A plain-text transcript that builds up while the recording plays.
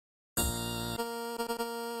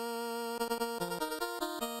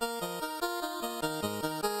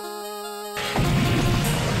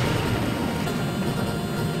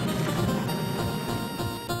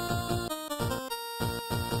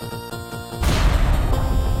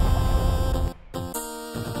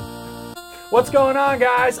What's going on,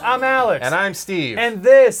 guys? I'm Alex. And I'm Steve. And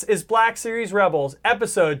this is Black Series Rebels,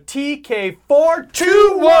 episode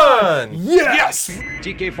TK421. Yes!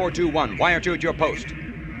 TK421, wire to at your post.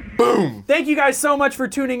 Boom! Thank you guys so much for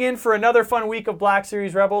tuning in for another fun week of Black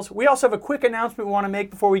Series Rebels. We also have a quick announcement we want to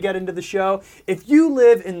make before we get into the show. If you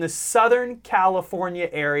live in the Southern California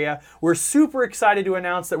area, we're super excited to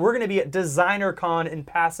announce that we're going to be at Designer Con in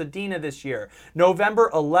Pasadena this year,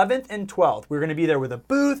 November 11th and 12th. We're going to be there with a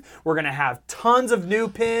booth. We're going to have tons of new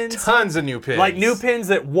pins. Tons of new pins. Like new pins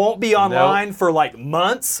that won't be online for like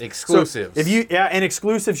months. Exclusives. So and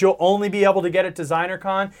exclusives you'll only be able to get at Designer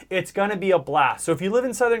Con. It's going to be a blast. So if you live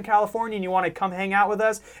in Southern California and you want to come hang out with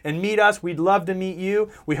us and meet us, we'd love to meet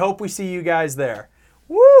you. We hope we see you guys there.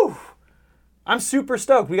 Woo! I'm super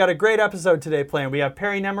stoked. We got a great episode today planned. We have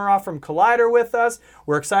Perry Nemiroff from Collider with us.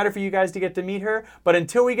 We're excited for you guys to get to meet her. But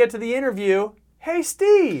until we get to the interview, hey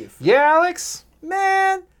Steve. Yeah, Alex?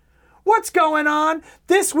 Man, what's going on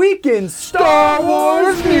this week in Star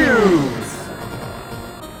Wars news?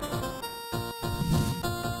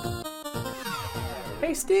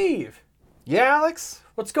 Hey Steve. Yeah, Alex?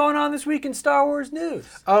 What's going on this week in Star Wars news?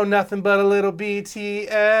 Oh, nothing but a little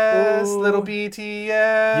BTS. Ooh. Little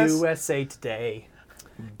BTS. USA Today.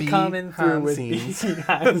 Coming through Behind with scenes.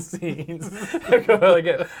 behind scenes.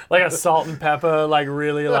 like a salt and pepper, like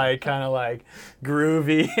really like kind of like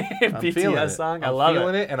groovy BTS song. I love it. I'm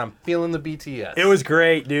feeling it, and I'm feeling the BTS. It was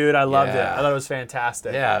great, dude. I loved it. Yeah. I thought it was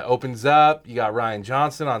fantastic. Yeah, it opens up. You got Rian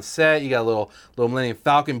Johnson on set. You got little Millennium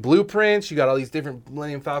Falcon blueprints. You got all these different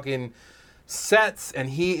Millennium Falcon sets, and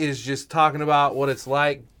he is just talking about what it's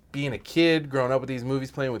like being a kid, growing up with these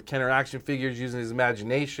movies, playing with Kenner action figures, using his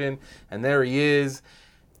imagination, and there he is.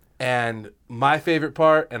 And my favorite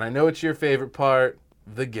part, and I know it's your favorite part,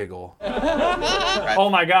 the giggle. Oh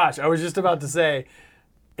my gosh, I was just about to say,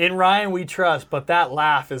 in Ryan we trust, but that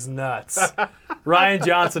laugh is nuts. Rian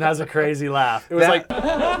Johnson has a crazy laugh. It was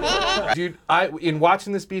Dude, in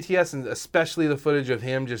watching this BTS, and especially the footage of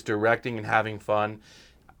him just directing and having fun,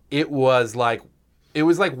 it was like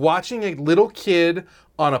watching a little kid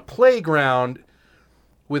on a playground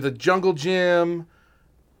with a jungle gym,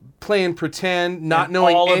 playing pretend, not And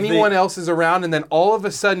knowing anyone else is around, and then all of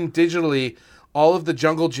a sudden, digitally, all of the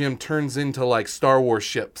jungle gym turns into like Star Wars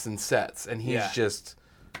ships and sets, and he's just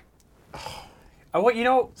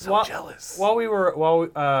jealous.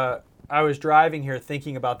 While I was driving here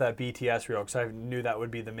thinking about that BTS reel, because I knew that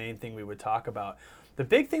would be the main thing we would talk about. The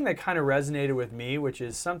big thing that kind of resonated with me, which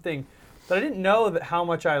is something that I didn't know how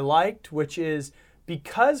much I liked, which is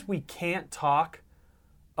because we can't talk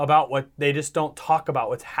about they just don't talk about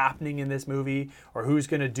what's happening in this movie or who's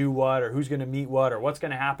going to do what or who's going to meet what or what's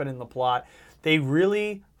going to happen in the plot. They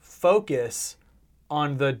really focus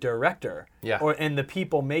on the director and the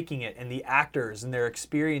people making it and the actors and their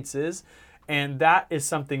experiences. And that is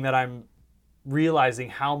something that I'm realizing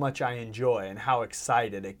how much I enjoy and how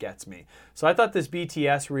excited it gets me. So I thought this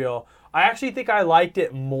BTS reel, I actually think I liked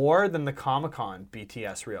it more than the Comic-Con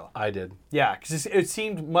BTS reel. I did. Yeah, because it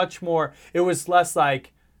seemed much more, it was less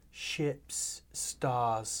like ships,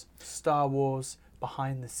 stars, Star Wars,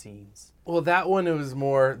 behind the scenes. Well, that one,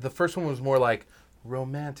 the first one was more like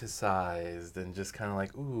romanticized and just kind of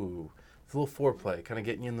like, ooh, it's a little foreplay, kind of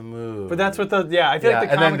getting you in the mood. But that's what I feel like the Comic-Con...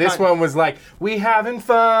 And then this one was like, we having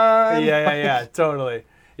fun. Yeah, totally.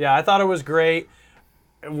 Yeah, I thought it was great.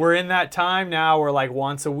 We're in that time now where like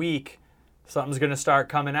once a week, something's going to start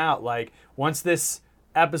coming out. Like once this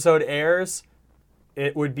episode airs,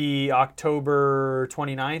 it would be October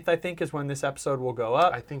 29th, I think, is when this episode will go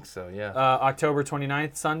up. I think so, yeah. October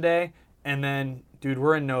 29th, Sunday. And then, dude,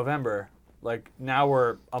 we're in November. Like, now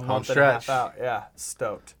we're a month and a half out. Yeah,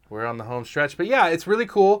 stoked. We're on the home stretch. But yeah, it's really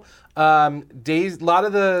cool. A lot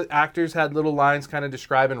of the actors had little lines kind of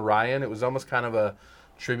describing Ryan. It was almost kind of a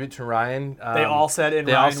tribute to Ryan. They all said in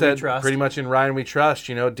Ryan we trust. Pretty much in Ryan we trust.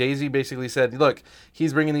 You know, Daisy basically said, look,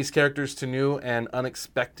 he's bringing these characters to new and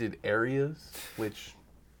unexpected areas, which...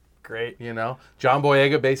 Great. You know, John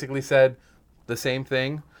Boyega basically said the same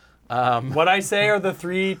thing. What I say are the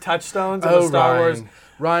three touchstones of the Star Wars.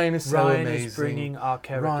 Ryan is so amazing. Ryan is bringing our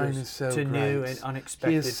characters to new and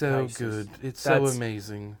unexpected places. He is so places. good. It's so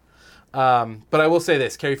amazing. But I will say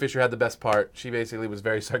this. Carrie Fisher had the best part. She basically was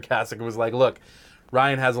very sarcastic and was like, look,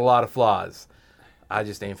 Ryan has a lot of flaws. I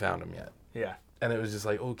just ain't found them yet. Yeah. And it was just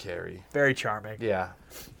like, oh, Carrie. Very charming. Yeah.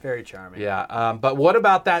 Very charming. Yeah. But what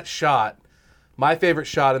about that shot? My favorite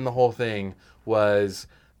shot in the whole thing was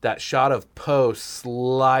that shot of Poe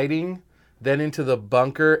sliding then into the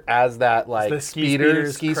bunker as that like ski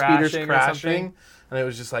speeder's crashing. And it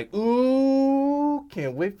was just like, ooh,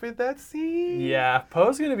 can't wait for that scene. Yeah,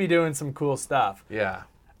 Poe's going to be doing some cool stuff. Yeah.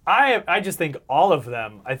 I just think all of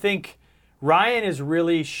them. I think Ryan is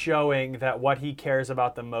really showing that what he cares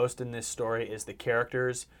about the most in this story is the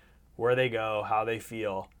characters, where they go, how they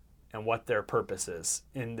feel, and what their purpose is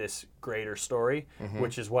in this greater story,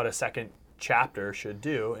 which is what a second chapter should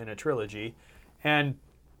do in a trilogy. And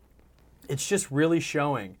it's just really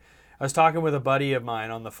showing. I was talking with a buddy of mine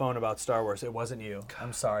on the phone about Star Wars. It wasn't you.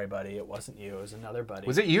 I'm sorry, buddy. It wasn't you. It was another buddy.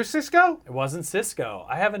 Was it you, Cisco? It wasn't Cisco.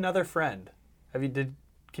 I have another friend.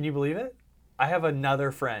 Can you believe it? I have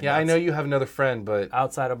another friend. Yeah, I know you have another friend, but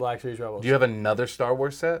outside of Black Series Rebels. do you have another Star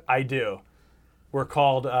Wars set? I do. We're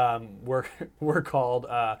called we're called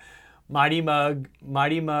Mighty Mug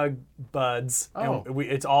Buds. Oh. And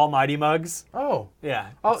it's all Mighty Mugs. Oh. Yeah.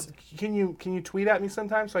 Oh, can you tweet at me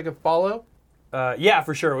sometime so I can follow? Yeah,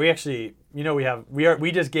 for sure. We actually,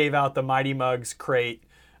 we just gave out the Mighty Mugs crate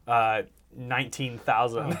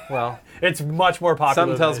 19,000. Well, it's much more popular.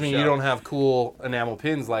 something tells than me the you show. don't have cool enamel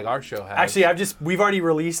pins like our show has. Actually, we've already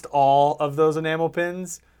released all of those enamel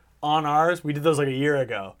pins on ours. We did those like a year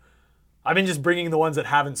ago. I've been just bringing the ones that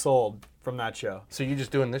haven't sold from that show. So you're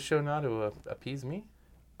just doing this show now to appease me?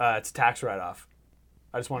 It's a tax write-off.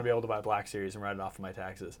 I just want to be able to buy Black Series and write it off of my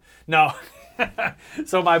taxes. No.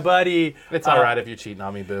 So my buddy... It's all right if you're cheating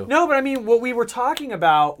on me, boo. No, but I mean, what we were talking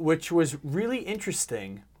about, which was really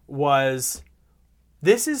interesting, was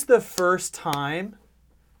this is the first time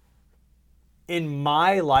in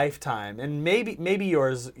my lifetime, and maybe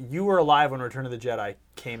yours, you were alive when Return of the Jedi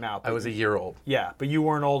came out. I was a year old. Yeah, but you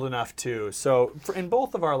weren't old enough too. So in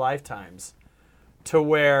both of our lifetimes, to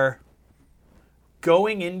where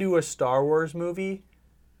going into a Star Wars movie,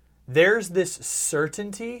 there's this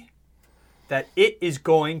certainty that it is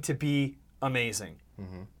going to be amazing,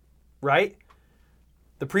 right?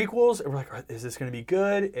 The prequels, we're like, is this going to be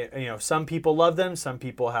good? Some people love them, some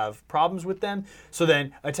people have problems with them. So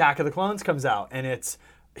then Attack of the Clones comes out, and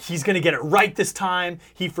he's going to get it right this time.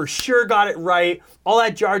 He for sure got it right. All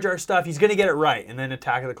that Jar Jar stuff, he's going to get it right. And then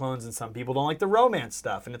Attack of the Clones, and some people don't like the romance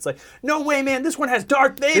stuff. And it's like, no way, man, this one has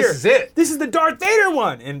Darth Vader. This is it. This is the Darth Vader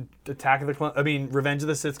one. And Revenge of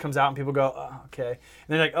the Sith comes out, and people go, oh, okay. And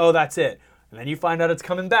they're like, oh, that's it. And then you find out it's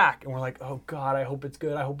coming back. And we're like, oh, God, I hope it's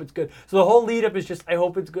good. I hope it's good. So the whole lead up is just, I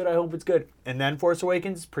hope it's good. I hope it's good. And then Force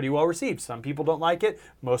Awakens is pretty well received. Some people don't like it.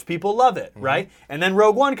 Most people love it, right? And then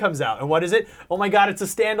Rogue One comes out. And what is it? Oh, my God, it's a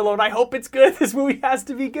standalone. I hope it's good. This movie has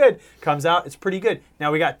to be good. Comes out. It's pretty good.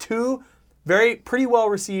 Now we got two pretty well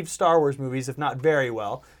received Star Wars movies, if not very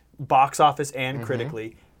well, box office and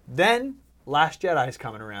critically. Then Last Jedi's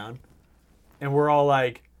coming around. And we're all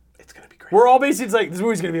like, It's going to be great. we're all basically like, this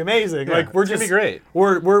movie's gonna be amazing. Yeah, like we're it's just gonna be great.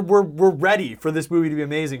 We're ready for this movie to be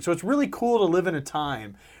amazing. So it's really cool to live in a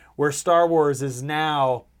time where Star Wars is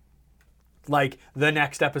now like the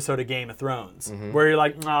next episode of Game of Thrones, where you're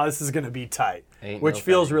like, oh, this is gonna be tight, which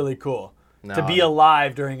feels really cool to be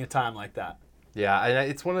alive during a time like that. Yeah, and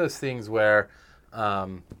it's one of those things where,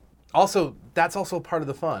 also that's also part of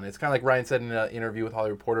the fun. It's kind of like Ryan said in an interview with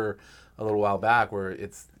Hollywood Reporter a little while back, where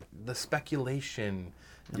it's the speculation.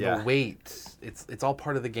 And the wait, it's all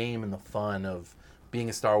part of the game and the fun of being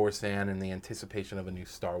a Star Wars fan and the anticipation of a new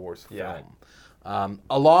Star Wars film.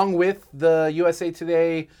 Along with the USA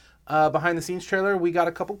Today behind the scenes trailer, we got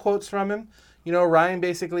a couple quotes from him. Ryan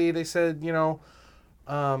basically, they said, they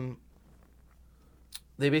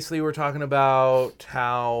basically were talking about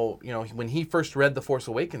how, when he first read the Force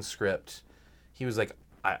Awakens script, he was like,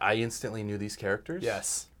 I instantly knew these characters.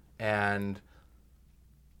 Yes. And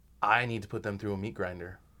I need to put them through a meat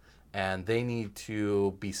grinder, and they need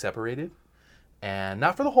to be separated, and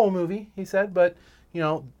not for the whole movie, he said, but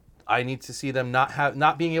I need to see them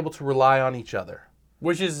not being able to rely on each other,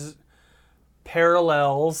 which is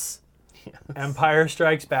parallels. Yes. Empire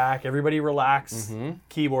Strikes Back. Everybody relax.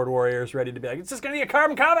 Keyboard warriors ready to be like, it's just gonna be a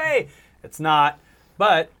carbon copy. It's not,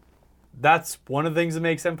 but that's one of the things that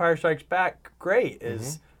makes Empire Strikes Back great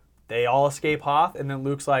is they all escape Hoth, and then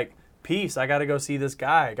Luke's like, peace, I gotta go see this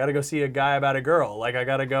guy. I gotta go see a guy about a girl. Like, I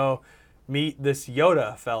gotta go meet this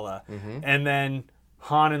Yoda fella. And then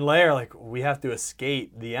Han and Leia are like, we have to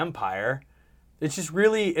escape the Empire. It's just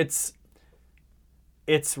really, it's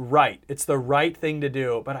right. It's the right thing to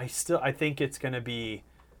do, but I think it's gonna be,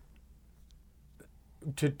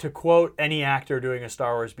 to quote any actor doing a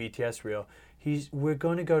Star Wars BTS reel, we're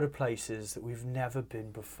gonna go to places that we've never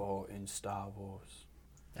been before in Star Wars.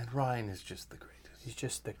 And Ryan is just the greatest. He's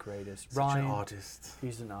just the greatest. Such Ryan, an artist.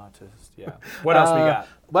 He's an artist, yeah. What else we got?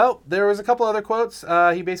 Well, there was a couple other quotes.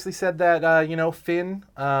 He basically said that, Finn,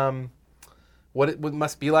 what it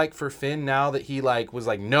must be like for Finn now that he was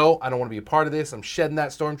like, no, I don't want to be a part of this. I'm shedding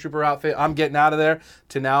that Stormtrooper outfit. I'm getting out of there,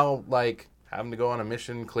 to now having to go on a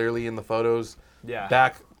mission clearly in the photos. Yeah.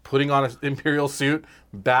 Back putting on an Imperial suit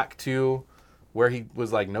back to where he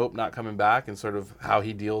was like, nope, not coming back, and sort of how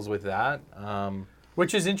he deals with that.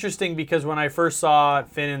 Which is interesting because when I first saw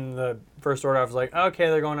Finn in the First Order, I was like, okay,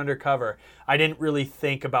 they're going undercover. I didn't really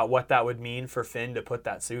think about what that would mean for Finn to put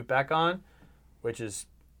that suit back on, which is,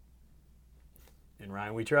 in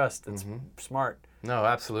Ryan we trust. It's smart. No,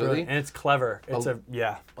 absolutely. Brilliant. And it's clever. It's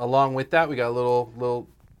Along with that, we got a little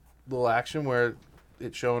action where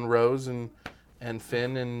it's showing Rose and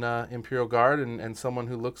Finn in Imperial Guard and someone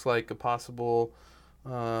who looks like a possible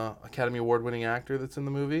Academy Award-winning actor that's in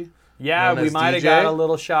the movie. Yeah, we might have got a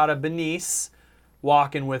little shot of Benice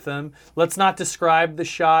walking with him. Let's not describe the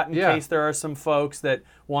shot in case there are some folks that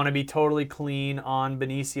want to be totally clean on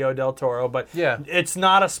Benicio del Toro, but it's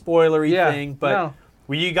not a spoilery thing. But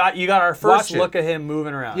you got our first look at him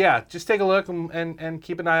moving around. Yeah, just take a look and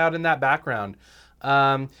keep an eye out in that background.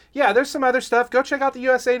 There's some other stuff. Go check out the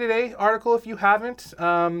USA Today article if you haven't.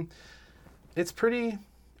 It's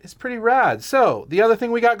pretty rad. So, the other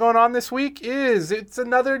thing we got going on this week is it's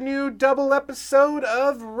another new double episode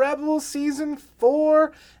of Rebels Season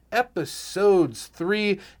 4, Episodes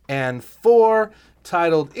 3 and 4,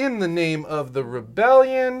 titled In the Name of the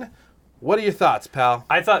Rebellion. What are your thoughts, pal?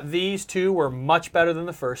 I thought these two were much better than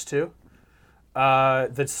the first two.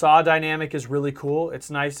 The Saw dynamic is really cool. It's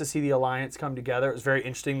nice to see the Alliance come together. It was very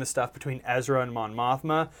interesting, the stuff between Ezra and Mon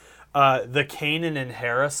Mothma. The Kanan and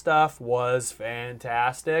Hera stuff was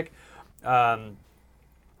fantastic. I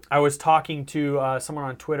was talking to someone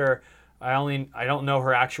on Twitter. I don't know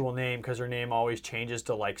her actual name because her name always changes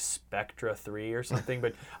to like Spectra 3 or something.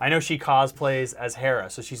 But I know she cosplays as Hera,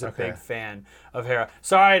 so she's a big fan of Hera.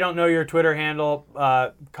 Sorry, I don't know your Twitter handle.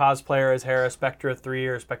 Cosplayer as Hera, Spectra 3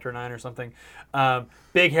 or Spectra 9 or something.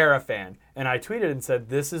 Big Hera fan. And I tweeted and said,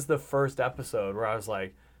 this is the first episode where I was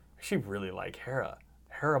like, I actually really like Hera.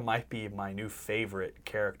 Hera might be my new favorite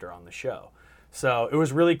character on the show. So it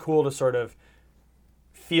was really cool to sort of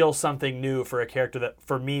feel something new for a character that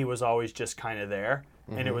for me was always just kind of there.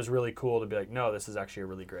 And it was really cool to be like, no, this is actually a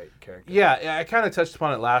really great character. Yeah, I kind of touched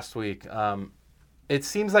upon it last week. It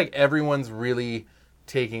seems like everyone's really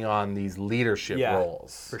taking on these leadership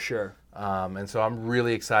roles. For sure. And so I'm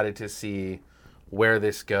really excited to see where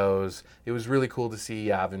this goes. It was really cool to see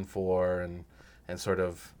Yavin 4 and sort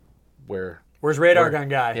of Where's Radar Gun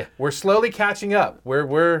Guy? Yeah, we're slowly catching up.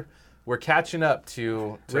 We're catching up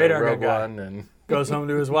to Radar Rogue Gun One and goes home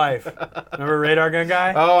to his wife. Remember Radar Gun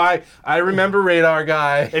Guy? Oh, I remember Radar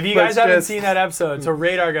Guy. If you guys haven't seen that episode, so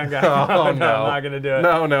Radar Gun Guy. Oh, no. I'm not gonna do it.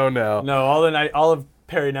 No. No, all of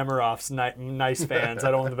Perry Nemiroff's nice fans.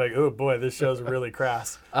 I don't want to be like, oh boy, this show's really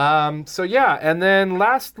crass. And then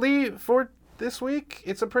lastly for this week,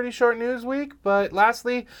 it's a pretty short news week, but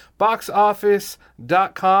lastly,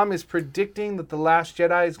 BoxOffice.com is predicting that The Last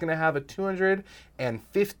Jedi is going to have a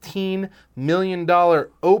 $215 million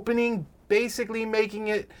opening, basically making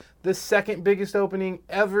it the second biggest opening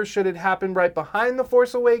ever should it happen, right behind The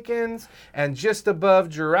Force Awakens and just above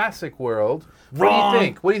Jurassic World. Wrong. What do you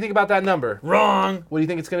think? What do you think about that number? Wrong. What do you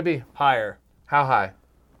think it's going to be? Higher. How high?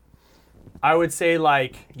 I would say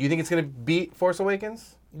like... You think it's going to beat Force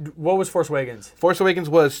Awakens? What was Force Awakens? Force Awakens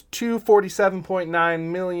was 247.9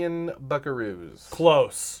 million buckaroos.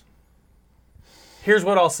 Close. Here's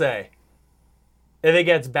what I'll say. If it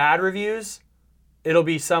gets bad reviews, it'll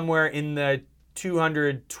be somewhere in the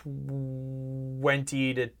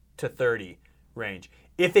 220 to 30 range.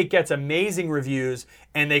 If it gets amazing reviews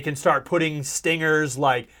and they can start putting stingers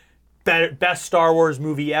like best Star Wars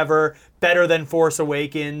movie ever, better than Force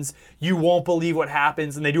Awakens, you won't believe what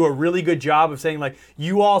happens, and they do a really good job of saying like,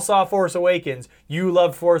 you all saw Force Awakens, you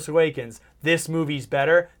loved Force Awakens, this movie's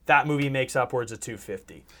better, that movie makes upwards of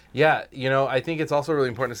 250. Yeah, I think it's also really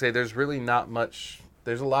important to say there's really not much,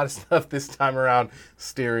 there's a lot of stuff this time around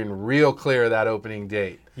steering real clear of that opening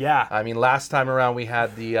date. Yeah. I mean, last time around we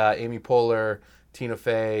had the Amy Poehler, Tina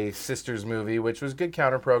Fey Sisters movie, which was good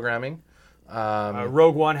counter-programming.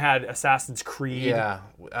 Rogue One had Assassin's Creed,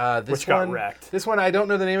 which got wrecked. This one, I don't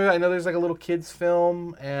know the name of it. I know there's like a little kids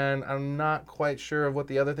film, and I'm not quite sure of what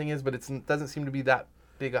the other thing is, but it doesn't seem to be that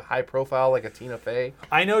big a high profile like a Tina Fey.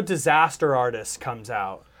 I know Disaster Artist comes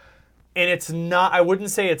out, and it's not, I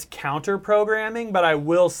wouldn't say it's counter-programming, but I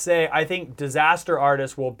will say I think Disaster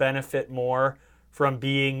Artist will benefit more from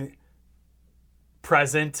being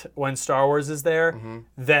present when Star Wars is there,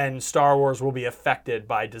 then Star Wars will be affected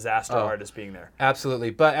by Disaster Artist being there.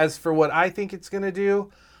 Absolutely. But as for what I think it's going to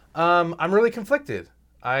do, I'm really conflicted.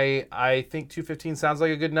 I think 215 sounds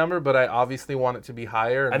like a good number, but I obviously want it to be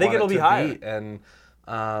higher. And I think it'll be higher.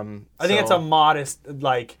 I think it's a modest,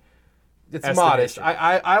 like, it's estimation. Modest.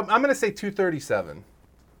 I'm going to say 237.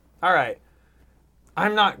 All right.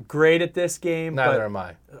 I'm not great at this game. Neither but am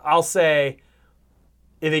I. I'll say,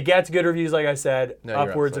 if it gets good reviews, like I said, No,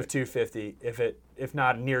 you're upwards of absolutely 250. If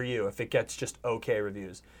not near you, if it gets just okay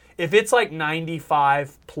reviews. If it's like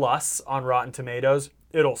 95 plus on Rotten Tomatoes,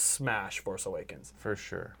 it'll smash Force Awakens. For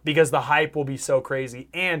sure. Because the hype will be so crazy,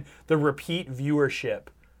 and the repeat viewership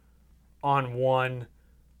on one,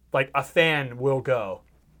 like a fan will go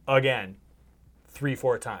again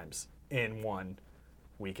 3-4 times in one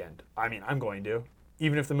weekend. I mean, I'm going to,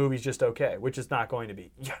 even if the movie's just okay, which is not going to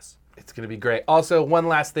be. Yes. It's going to be great. Also, one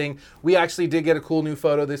last thing. We actually did get a cool new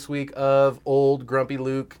photo this week of old grumpy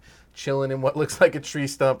Luke chilling in what looks like a tree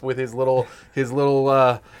stump with his little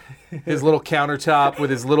countertop with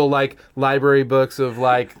his little like library books of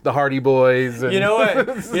like the Hardy Boys. And You know what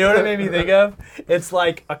it made me think of? It's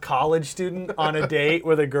like a college student on a date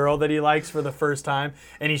with a girl that he likes for the first time,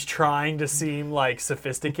 and he's trying to seem like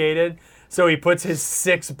sophisticated. So he puts his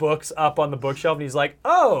 6 books up on the bookshelf, and he's like,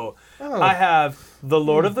 oh. I have The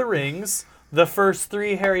Lord of the Rings, the first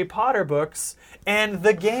 3 Harry Potter books, and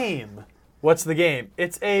The Game. What's The Game?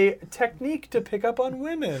 It's a technique to pick up on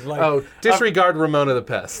women. Like, disregard Ramona the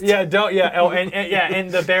Pest. yeah, don't. Yeah, oh, and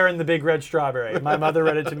The Bear and the Big Red Strawberry. My mother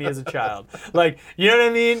read it to me as a child. Like, you know what I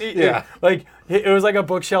mean? Yeah. It was like a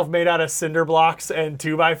bookshelf made out of cinder blocks and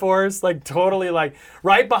 2x4s. Like, totally, like,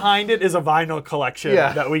 right behind it is a vinyl collection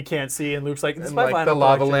that we can't see. And Luke's like, it's And my like vinyl the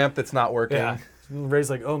lava collection. lamp that's not working. Yeah. And Ray's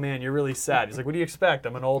like, oh man, you're really sad. He's like, what do you expect?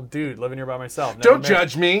 I'm an old dude living here by myself. Never Don't married.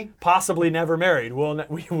 judge me. Possibly never married. Well,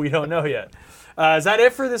 we don't know yet. Is that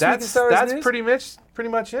it for this week in Star Wars That's News? pretty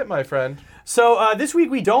much it, my friend. So this week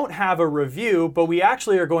we don't have a review, but we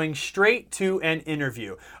actually are going straight to an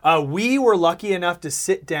interview. We were lucky enough to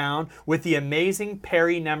sit down with the amazing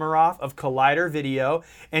Perry Nemiroff of Collider Video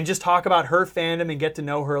and just talk about her fandom and get to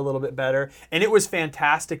know her a little bit better. And it was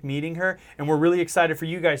fantastic meeting her, and we're really excited for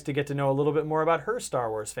you guys to get to know a little bit more about her Star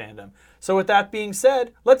Wars fandom. So with that being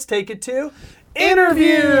said, let's take it to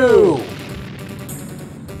Interview!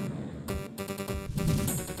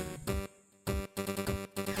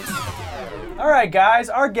 All right, guys,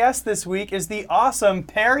 our guest this week is the awesome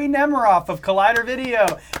Perry Nemiroff of Collider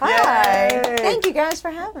Video. Hi. Yay! Thank you guys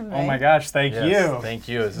for having me. Oh my gosh, thank Yes, you. Thank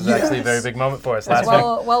you. This is actually a very big moment for us. Last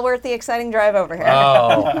week. Well worth the exciting drive over here.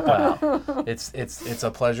 Oh, wow. It's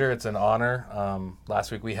a pleasure. It's an honor.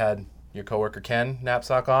 Last week we had your coworker Ken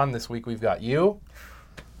Knapsack on. This week we've got you.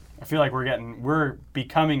 I feel like we're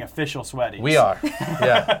becoming official sweaties. We are.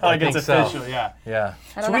 Yeah. Like I it's think so. official, yeah. Yeah.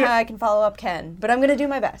 I don't know how I can follow up Ken, but I'm going to do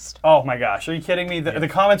my best. Oh my gosh, are you kidding me? The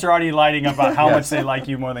comments are already lighting up about how Yes. much they like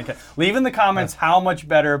you more than Ken. Leave in the comments how much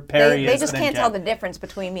better Perry They is just than can't Ken. tell the difference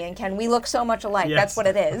between me and Ken. We look so much alike. Yes. That's what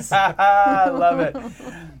it is. I love it.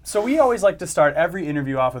 So we always like to start every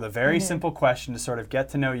interview off with a very simple question to sort of get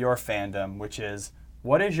to know your fandom, which is,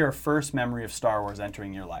 what is your first memory of Star Wars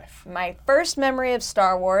entering your life? My first memory of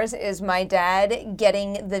Star Wars is my dad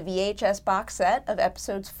getting the VHS box set of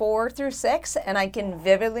episodes 4 through 6, and I can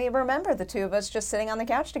vividly remember the two of us just sitting on the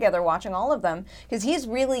couch together watching all of them, because he's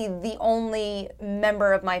really the only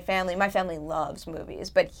member of my family. My family loves movies,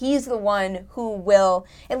 but he's the one who will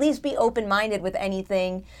at least be open-minded with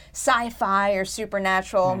anything sci-fi or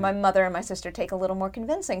supernatural. My mother and my sister take a little more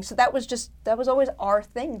convincing, so that was always our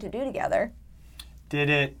thing to do together. Did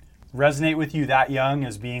it resonate with you that young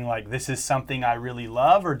as being like, this is something I really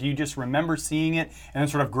love, or do you just remember seeing it and then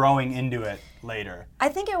sort of growing into it later? I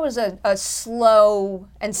think it was a slow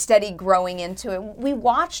and steady growing into it. We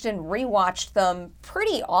watched and rewatched them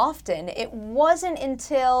pretty often. It wasn't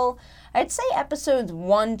until, I'd say, episodes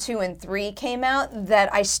 1, 2, and 3 came out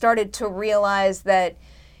that I started to realize that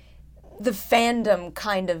the fandom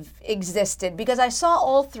kind of existed, because I saw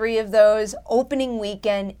all 3 of those opening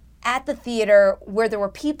weekend at the theater where there were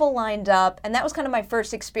people lined up, and that was kind of my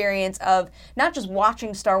first experience of not just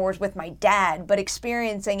watching Star Wars with my dad, but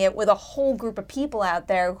experiencing it with a whole group of people out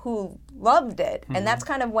there who loved it. And that's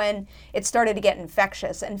kind of when it started to get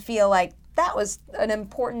infectious and feel like that was an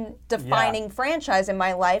important defining franchise in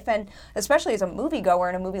my life, and especially as a moviegoer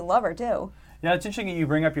and a movie lover too. Yeah, it's interesting that you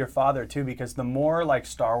bring up your father too, because the more like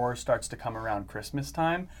Star Wars starts to come around Christmas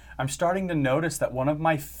time, I'm starting to notice that one of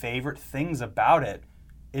my favorite things about it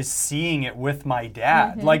is seeing it with my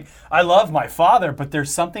dad. Like, I love my father, but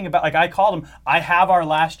there's something about, like, I called him, I have our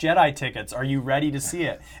Last Jedi tickets. Are you ready to see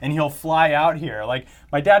it? And he'll fly out here. Like,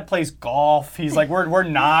 my dad plays golf. He's like, we're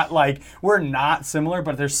not similar,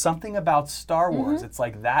 but there's something about Star Wars. It's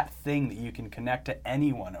like that thing that you can connect to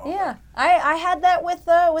anyone over. Yeah, I had that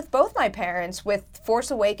with both my parents, with Force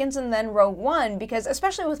Awakens and then Rogue One, because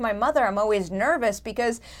especially with my mother, I'm always nervous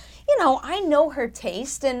because, you know, I know her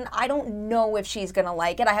taste and I don't know if she's going to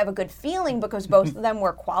like it. it. I have a good feeling because both of them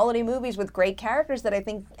were quality movies with great characters that I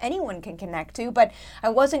think anyone can connect to, but I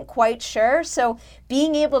wasn't quite sure. So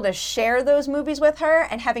being able to share those movies with her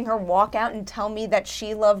and having her walk out and tell me that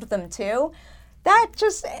she loved them too, that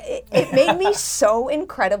just, it made me so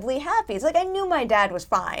incredibly happy. It's like I knew my dad was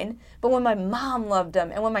fine, but when my mom loved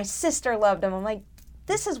him and when my sister loved him, I'm like,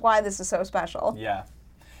 this is why this is so special. Yeah.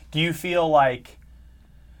 Do you feel like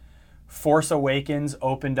Force Awakens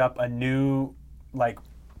opened up a new, like,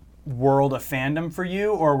 world of fandom for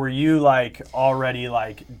you, or were you, like, already,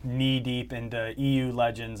 like, knee-deep into EU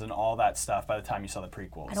Legends and all that stuff by the time you saw the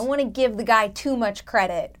prequels? I don't want to give the guy too much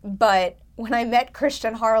credit, but when I met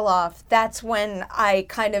Christian Harloff, that's when I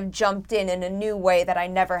kind of jumped in a new way that I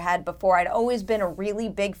never had before. I'd always been a really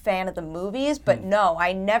big fan of the movies, but no,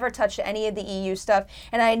 I never touched any of the EU stuff,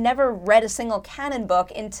 and I never read a single canon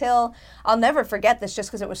book until, I'll never forget this just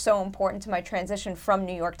because it was so important to my transition from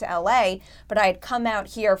New York to LA, but I had come out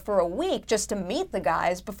here for a week just to meet the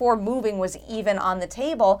guys before moving was even on the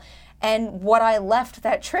table, and what I left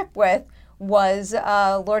that trip with was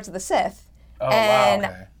Lords of the Sith. Oh, and wow.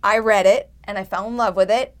 Okay. I read it, and I fell in love with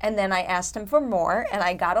it, and then I asked him for more, and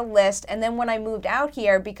I got a list, and then when I moved out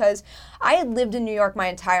here, because I had lived in New York my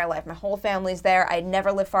entire life, my whole family's there, I'd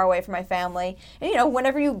never lived far away from my family, and you know,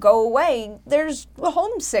 whenever you go away, there's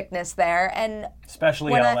homesickness there, and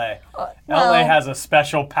Especially when LA. LA has a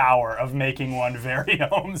special power of making one very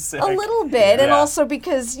homesick. a little bit, and Yeah. also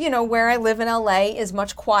because, you know, where I live in LA is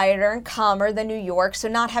much quieter and calmer than New York, so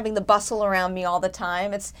not having the bustle around me all the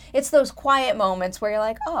time, it's those quiet moments where you're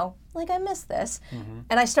like, oh, like I miss this.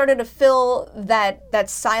 And I started to fill that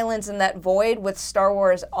silence and that void with Star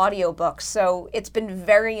Wars audiobooks. So it's been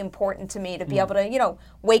very important to me to be able to, you know,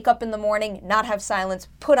 wake up in the morning, not have silence,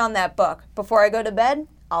 put on that book. Before I go to bed,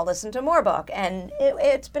 I'll listen to more book. And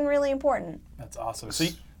it's been really important. That's awesome. So,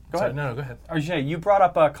 go Sorry, ahead. No, go ahead. Arjay, you brought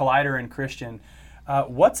up Collider and Christian.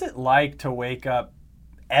 What's it like to wake up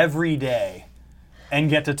every day and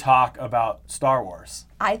get to talk about Star Wars?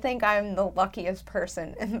 I think I'm the luckiest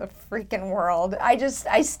person in the freaking world.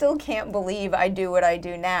 I still can't believe I do what I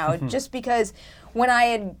do now. Just because when I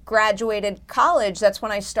had graduated college, that's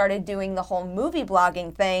when I started doing the whole movie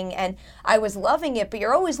blogging thing, and I was loving it, but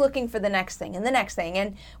you're always looking for the next thing and the next thing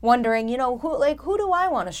and wondering, you know, who do I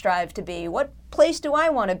want to strive to be? What place do I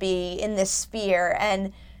want to be in this sphere?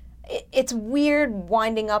 And it's weird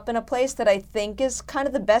winding up in a place that I think is kind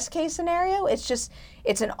of the best case scenario.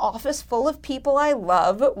 It's an office full of people I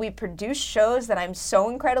love. We produce shows that I'm so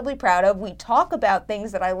incredibly proud of. We talk about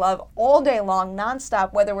things that I love all day long,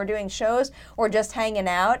 nonstop, whether we're doing shows or just hanging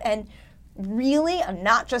out. And really, I'm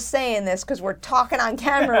not just saying this because we're talking on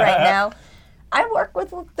camera right now. I work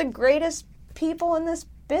with the greatest people in this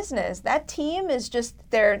business. That team is just,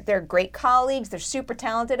 they're great colleagues, they're super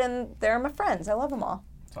talented, and they're my friends. I love them all.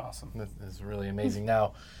 It's awesome. That's really amazing.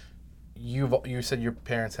 Now, you said your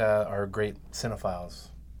parents are great cinephiles.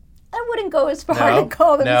 I wouldn't go as far No? to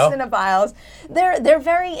call them No? cinephiles. They're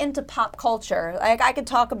very into pop culture. Like I could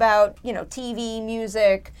talk about, you know, TV,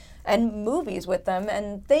 music, and movies with them,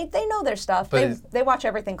 and they know their stuff. But They watch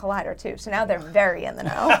everything Collider too, so now they're very in the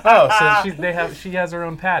know. Oh, so she has her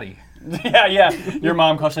own patty. Yeah. Your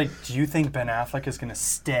mom calls, she's like, do you think Ben Affleck is going to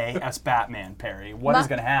stay as Batman, Perry? What is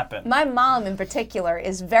going to happen? My mom, in particular,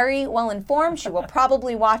 is very well informed. She will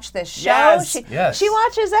probably watch this show. Yes. Yes. She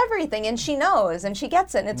watches everything, and she knows, and she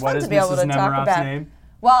gets it. And it's What fun is to be able Mrs. to talk Nemiroff's about. name?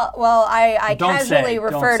 Well, I Don't casually say,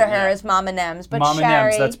 refer don't to say, her yeah. as Mama Nems, but Mama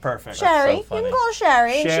Sherry. Nems, that's perfect. Sherry, That's so you funny. can call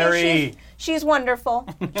Sherry. Sherry. She's wonderful.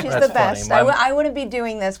 She's That's the best. funny. I wouldn't be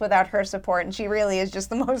doing this without her support, and she really is just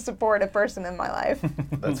the most supportive person in my life.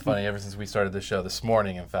 That's funny. Ever since we started the show this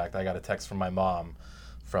morning, in fact, I got a text from my mom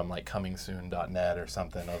from like comingsoon.net or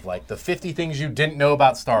something of like the 50 things you didn't know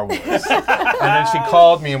about Star Wars. And then she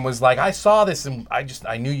called me and was like, I saw this and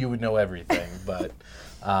I knew you would know everything. But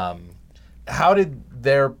how did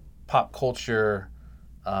their pop culture,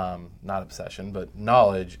 not obsession, but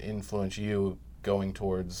knowledge influence you going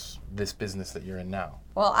towards this business that you're in now?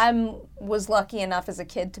 Well, I was lucky enough as a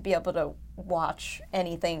kid to be able to watch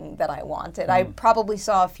anything that I wanted. I probably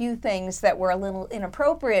saw a few things that were a little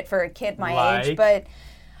inappropriate for a kid my age, Like? but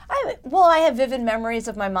I have vivid memories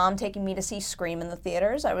of my mom taking me to see Scream in the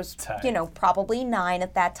theaters. I was, Tight. probably 9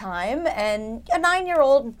 at that time, and a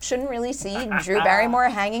 9-year-old shouldn't really see Drew Barrymore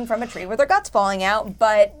hanging from a tree with her guts falling out,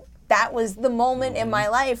 but that was the moment in my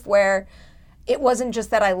life where it wasn't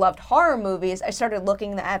just that I loved horror movies. I started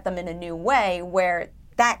looking at them in a new way where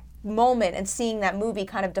that moment and seeing that movie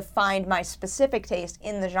kind of defined my specific taste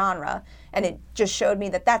in the genre. And it just showed me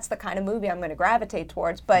that that's the kind of movie I'm going to gravitate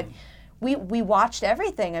towards. But we watched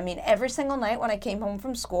everything. I mean, every single night when I came home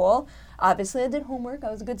from school, Obviously, I did homework.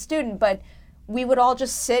 I was a good student, but we would all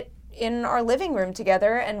just sit in our living room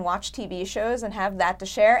together and watch TV shows and have that to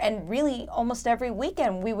share. And really, almost every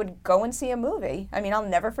weekend, we would go and see a movie. I mean, I'll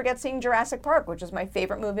never forget seeing Jurassic Park, which is my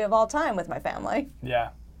favorite movie of all time, with my family.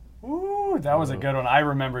 Yeah. Ooh, that was a good one. I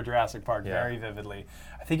remember Jurassic Park very vividly.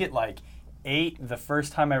 I think at like 8, the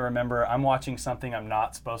first time I remember I'm watching something I'm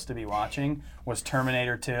not supposed to be watching was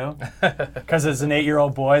Terminator 2. Because as an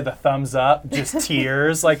 8-year-old boy, the thumbs up, just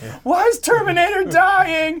tears. Like, why is Terminator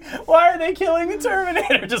dying? Why are they killing the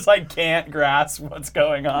Terminator? Just like can't grasp what's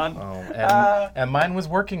going on. And mine was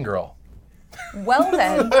Working Girl. Well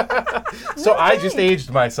then. So I just aged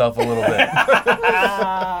myself a little bit.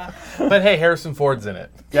 But hey, Harrison Ford's in it.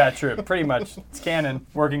 Yeah, true. Pretty much. It's canon.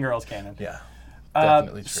 Working Girl's canon. Yeah,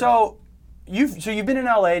 definitely true. So you've been in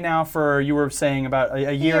LA now for, you were saying, about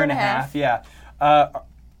a year and a half. Yeah.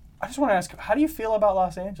 I just want to ask, how do you feel about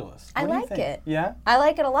Los Angeles? I What do you like think? it. Yeah? I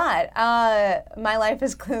like it a lot. My life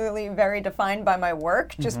is clearly very defined by my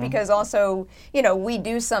work, just because also, we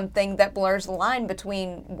do something that blurs the line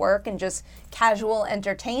between work and just casual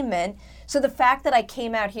entertainment. So the fact that I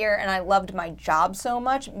came out here and I loved my job so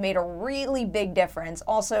much made a really big difference.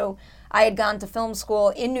 Also, I had gone to film school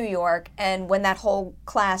in New York, and when that whole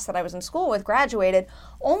class that I was in school with graduated,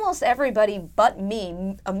 almost everybody but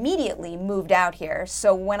me immediately moved out here.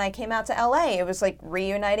 So when I came out to LA, it was like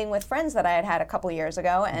reuniting with friends that I had had a couple years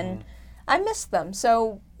ago, and I missed them.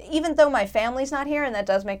 So even though my family's not here, and that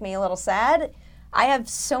does make me a little sad, I have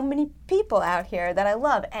so many people out here that I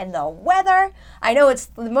love. And the weather, I know it's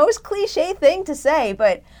the most cliche thing to say,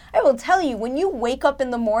 but I will tell you, when you wake up in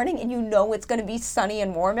the morning and you know it's going to be sunny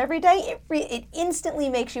and warm every day, it instantly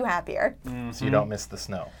makes you happier. So you don't miss the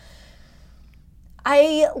snow.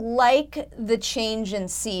 I like the change in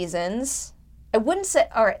seasons. I wouldn't say,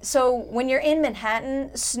 all right, so when you're in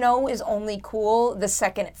Manhattan, snow is only cool the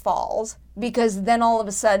second it falls, because then all of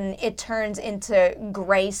a sudden it turns into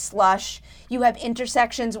gray slush. You have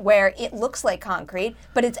intersections where it looks like concrete,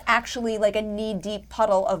 but it's actually like a knee-deep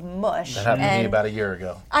puddle of mush. That happened to me about a year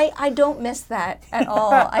ago. I don't miss that at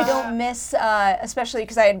all. I don't miss, especially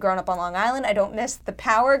because I had grown up on Long Island, I don't miss the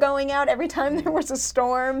power going out every time there was a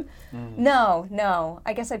storm. No,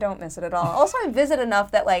 I guess I don't miss it at all. Also, I visit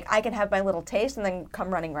enough that like I can have my little taste and then come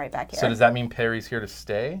running right back here. So does that mean Perry's here to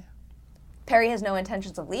stay? Perry has no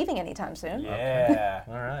intentions of leaving anytime soon. Yeah.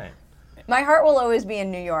 All right. My heart will always be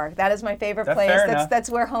in New York. That is my favorite That's place. fair enough. That's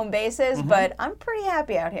where home base is, but I'm pretty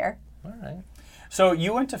happy out here. All right. So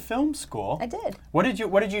you went to film school. I did. What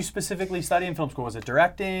did you specifically study in film school? Was it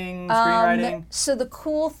directing, screenwriting? So the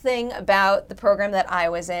cool thing about the program that I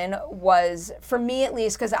was in was, for me at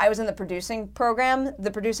least, because I was in the producing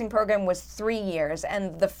program was 3 years.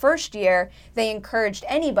 And the first year, they encouraged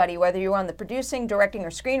anybody, whether you were on the producing, directing, or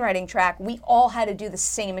screenwriting track, we all had to do the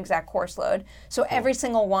same exact course load. So every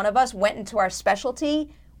single one of us went into our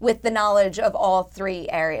specialty with the knowledge of all 3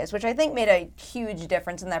 areas, which I think made a huge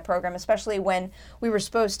difference in that program, especially when we were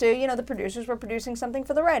supposed to, the producers were producing something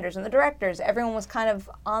for the writers and the directors. Everyone was kind of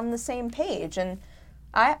on the same page, and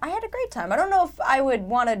I had a great time. I don't know if I would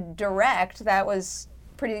want to direct. That was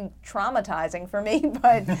pretty traumatizing for me,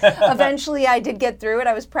 but eventually I did get through it.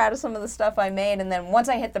 I was proud of some of the stuff I made, and then once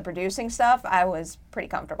I hit the producing stuff, I was pretty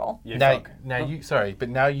comfortable. Now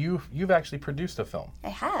you've actually produced a film. I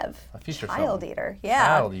have. A feature Child film. Eater, yeah.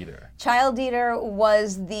 Child Eater. Child Eater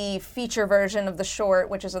was the feature version of the short,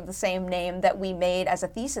 which is of the same name, that we made as a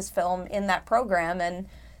thesis film in that program, and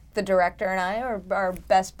the director and I are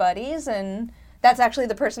best buddies, and that's actually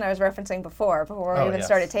the person I was referencing before we even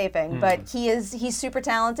started taping. But he's super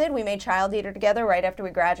talented. We made Child Eater together right after we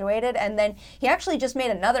graduated, and then he actually just made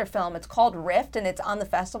another film. It's called Rift, and it's on the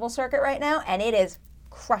festival circuit right now, and it is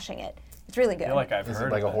crushing it. It's really good. I feel like I've Is heard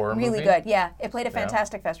it like of a horror really movie? good, yeah. It played at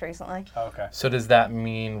Fantastic Fest recently. Okay. So does that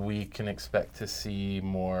mean we can expect to see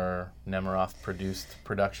more Nemiroff-produced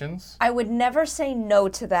productions? I would never say no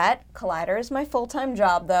to that. Collider is my full-time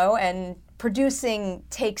job, though, and producing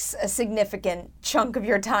takes a significant chunk of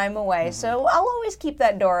your time away. So I'll always keep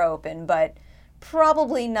that door open, but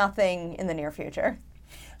probably nothing in the near future.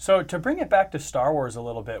 So to bring it back to Star Wars a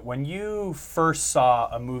little bit, when you first saw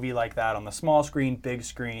a movie like that on the small screen, big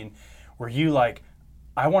screen, were you like,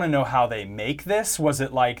 I want to know how they make this? Was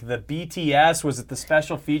it like the BTS? Was it the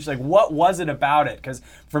special feature? Like, what was it about it? Because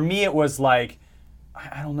for me, it was like,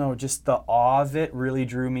 I don't know, just the awe of it really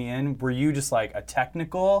drew me in. Were you just like a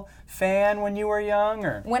technical fan when you were young,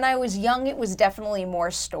 or? When I was young, it was definitely more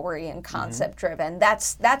story and concept driven.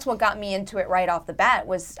 That's what got me into it right off the bat. It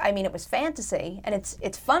was fantasy, and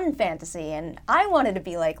it's fun fantasy, and I wanted to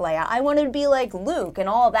be like Leia. I wanted to be like Luke, and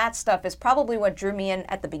all that stuff is probably what drew me in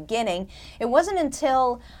at the beginning. It wasn't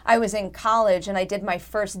until I was in college and I did my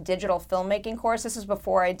first digital filmmaking course. This is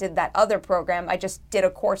before I did that other program. I just did a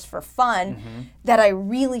course for fun that I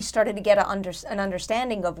really started to get an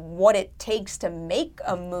understanding of what it takes to make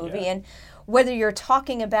a movie. And whether you're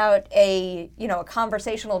talking about a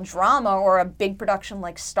conversational drama or a big production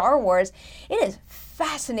like Star Wars, it is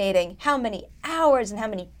fascinating how many hours and how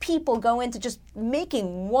many people go into just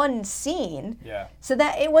making one scene. Yeah. So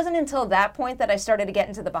that it wasn't until that point that I started to get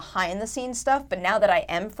into the behind the scenes stuff, but now that I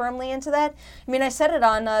am firmly into that, I mean, I said it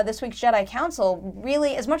on this week's Jedi Council,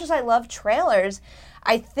 really, as much as I love trailers,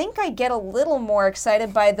 I think I get a little more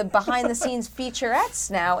excited by the behind-the-scenes featurettes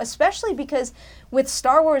now, especially because with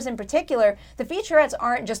Star Wars in particular, the featurettes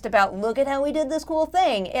aren't just about, look at how we did this cool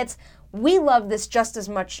thing. It's, we love this just as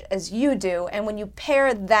much as you do, and when you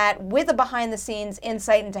pair that with a behind-the-scenes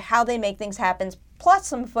insight into how they make things happen, plus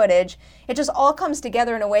some footage, it just all comes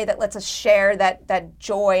together in a way that lets us share that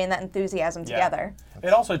joy and that enthusiasm together. It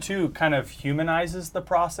also, too, kind of humanizes the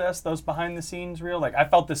process, those behind-the-scenes reel. Like, I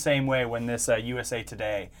felt the same way when this USA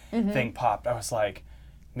Today thing popped. I was like,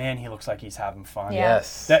 man, he looks like he's having fun. Yeah.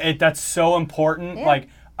 Yes. That's so important. Yeah. Like,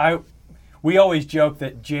 we always joke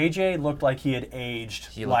that JJ looked like he had aged.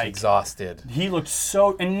 He looked exhausted. He looked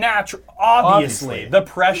so natural. Obviously, the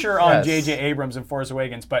pressure on Yes. JJ Abrams in Force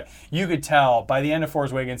Awakens, but you could tell by the end of Force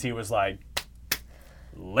Awakens he was like,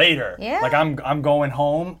 later. Yeah. Like, I'm going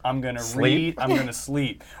home. I'm gonna read. I'm gonna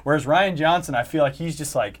sleep. Whereas Rian Johnson, I feel like he's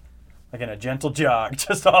just like in a gentle jog,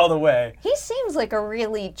 just all the way. He seems like a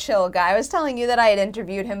really chill guy. I was telling you that I had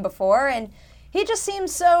interviewed him before, and he just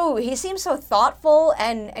seems so thoughtful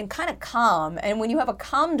and kind of calm. And when you have a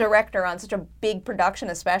calm director on such a big production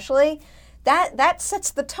especially, that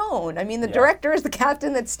sets the tone. I mean, the director is the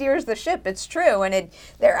captain that steers the ship. It's true. And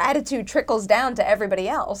their attitude trickles down to everybody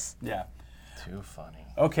else. Yeah. Too funny.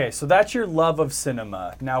 Okay, so that's your love of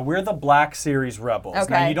cinema. Now, we're the Black Series rebels.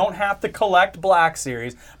 Okay. Now, you don't have to collect Black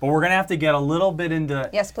Series, but we're going to have to get a little bit into...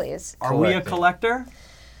 Yes, please. Are we a collector?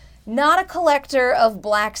 Not a collector of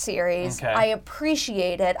Black Series. Okay. I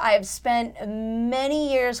appreciate it. I've spent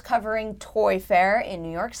many years covering Toy Fair in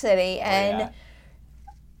New York City, and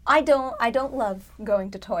I don't love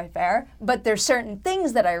going to Toy Fair, but there's certain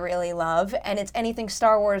things that I really love, and it's anything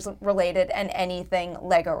Star Wars related and anything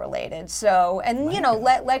Lego related. So, and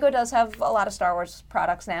Lego does have a lot of Star Wars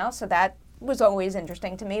products now, so that was always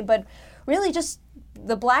interesting to me, but really just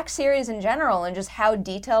the Black Series in general and just how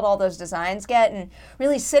detailed all those designs get, and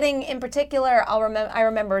really sitting in particular, I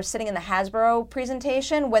remember sitting in the Hasbro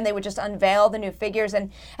presentation when they would just unveil the new figures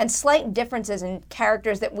and slight differences in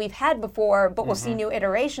characters that we've had before, but we'll see new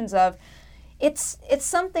iterations of. It's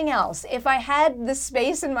something else. If I had the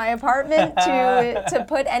space in my apartment to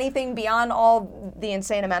put anything beyond all the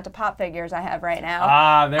insane amount of pop figures I have right now,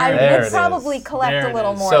 I would probably collect a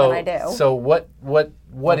little more than I do. So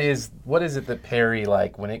what is it that Perry,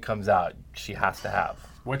 like, when it comes out, she has to have?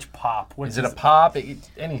 Which pop? Is it a pop?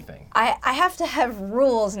 Anything? I have to have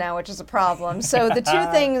rules now, which is a problem. So the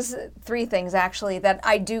three things actually, that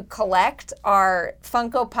I do collect are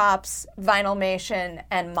Funko Pops, Vinylmation,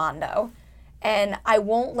 and Mondo. And I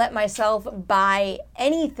won't let myself buy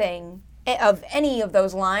anything of any of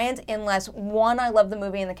those lines unless, one, I love the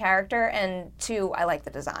movie and the character, and two, I like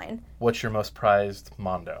the design. What's your most prized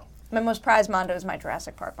Mondo? My most prized Mondo is my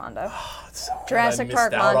Jurassic Park Mondo. Oh, it's so Jurassic good.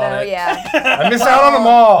 Park Mondo, yeah. I missed out on them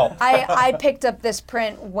all. I picked up this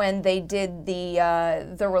print when they did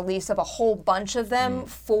the release of a whole bunch of them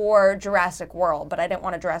for Jurassic World, but I didn't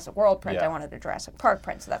want a Jurassic World print. Yeah. I wanted a Jurassic Park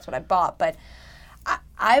print, so that's what I bought. But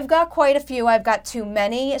I've got quite a few. I've got too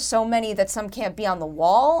many, so many that some can't be on the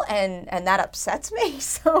wall, and that upsets me.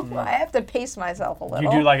 So I have to pace myself a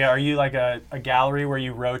little. You do are you like a gallery where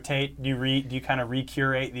you rotate? Do you kind of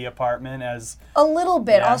recurate the apartment as? A little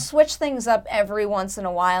bit. Yeah. I'll switch things up every once in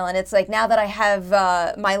a while, and it's like now that I have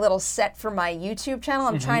my little set for my YouTube channel,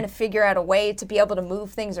 I'm trying to figure out a way to be able to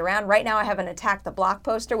move things around. Right now I have an Attack the Block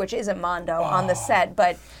poster, which isn't Mondo on the set,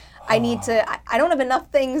 but I need to, I don't have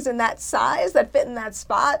enough things in that size that fit in that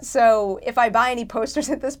spot, so if I buy any posters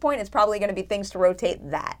at this point, it's probably going to be things to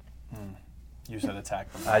rotate that. You said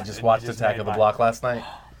Attack the Block. I just watched Attack of the Block last night.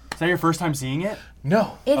 that your first time seeing it?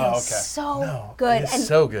 No. It is okay. so good. It's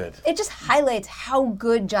so good. It just highlights how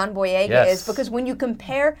good John Boyega Yes. is, because when you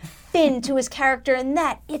compare Finn to his character in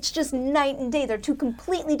that, it's just night and day. They're two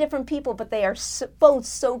completely different people, but they are both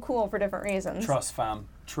so cool for different reasons. Trust, fam.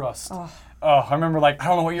 Trust. Oh, I remember I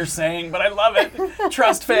don't know what you're saying, but I love it.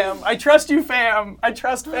 Trust, fam. I trust you, fam. I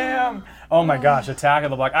trust, fam. Oh my gosh, Attack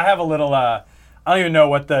of the Block. I have a little, I don't even know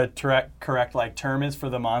what the correct term is for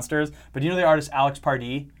the monsters, but you know the artist Alex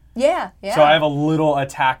Pardee? Yeah. So I have a little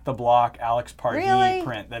Attack the Block Alex Pardee Really?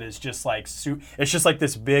 print that is just it's just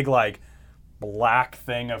this big black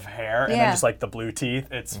thing of hair and then Yeah. just the blue teeth.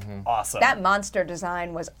 It's awesome. That monster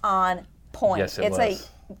design was on point. Yes, it it's was.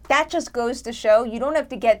 that just goes to show you don't have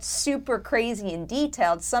to get super crazy and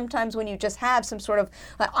detailed. Sometimes when you just have some sort of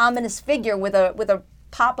ominous figure with a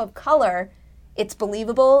pop of color, it's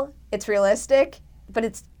believable, it's realistic, but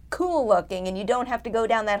it's cool looking, and you don't have to go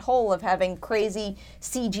down that hole of having crazy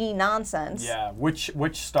CG nonsense. Yeah. Which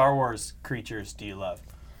Star Wars creatures do you love?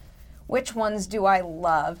 Which ones do I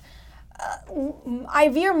love? I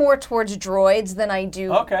veer more towards droids than I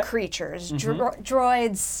do creatures.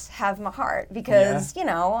 Droids have my heart because,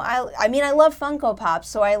 I mean, I love Funko Pops,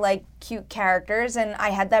 so I like cute characters, and I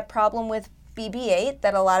had that problem with BB-8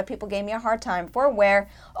 that a lot of people gave me a hard time for, where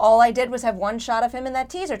all I did was have one shot of him in that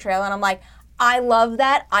teaser trailer, and I'm like, I love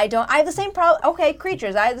that. I have the same problem. Okay,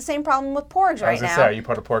 creatures. I have the same problem with porgs right now. Are you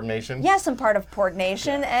part of Porg Nation? Yes, I'm part of Porg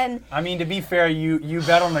Nation, and I mean, to be fair, you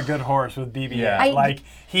bet on a good horse with BB-8. Yeah.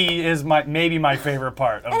 He is maybe my favorite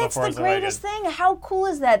part of and the it's Force the greatest Awakens. thing. How cool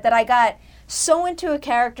is that I got so into a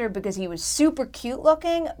character because he was super cute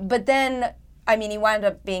looking, but then, I mean, he wound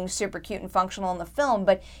up being super cute and functional in the film,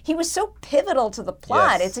 but he was so pivotal to the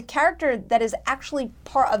plot. Yes. It's a character that is actually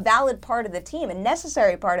a valid part of the team, a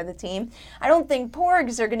necessary part of the team. I don't think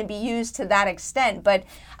porgs are going to be used to that extent, but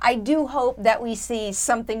I do hope that we see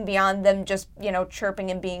something beyond them just, chirping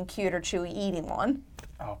and being cute or Chewie eating one.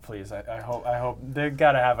 Oh, please. I hope they've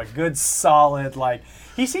got to have a good, solid,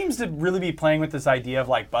 he seems to really be playing with this idea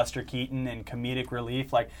of, Buster Keaton and comedic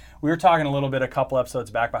relief. We were talking a little bit a couple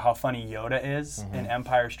episodes back about how funny Yoda is in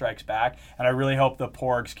Empire Strikes Back, and I really hope the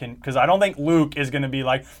porgs can, because I don't think Luke is going to be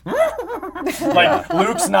Luke's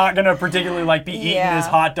not going to particularly, be eating his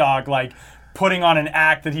hot dog, putting on an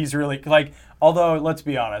act that he's really, although, let's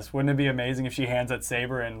be honest, wouldn't it be amazing if she hands that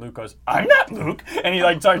saber and Luke goes, "I'm not Luke," and he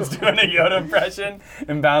starts doing a Yoda impression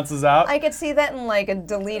and bounces out? I could see that in a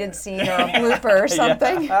deleted scene or a blooper or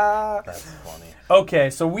something. That's funny. Okay,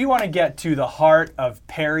 so we want to get to the heart of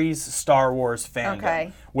Perry's Star Wars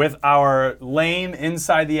fandom with our lame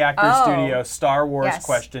Inside the Actors Studio Star Wars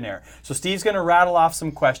questionnaire. So Steve's going to rattle off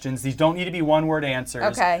some questions. These don't need to be one-word answers.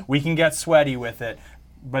 Okay. We can get sweaty with it,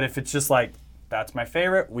 but if it's just that's my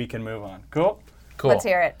favorite, we can move on. Cool? Cool. Let's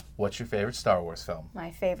hear it. What's your favorite Star Wars film? My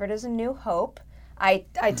favorite is A New Hope. I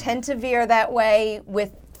tend to veer that way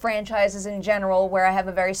with franchises in general, where I have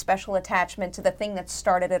a very special attachment to the thing that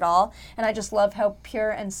started it all. And I just love how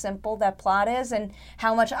pure and simple that plot is, and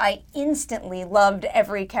how much I instantly loved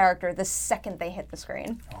every character the second they hit the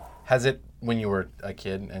screen. Has it, when you were a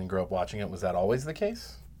kid and grew up watching it, was that always the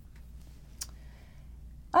case?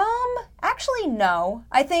 Actually, no.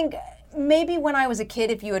 I think maybe when I was a kid,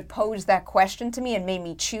 if you had posed that question to me and made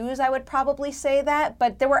me choose, I would probably say that.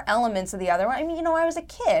 But there were elements of the other one. I mean, I was a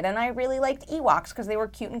kid, and I really liked Ewoks because they were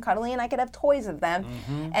cute and cuddly, and I could have toys of them.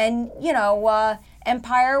 And,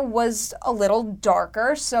 Empire was a little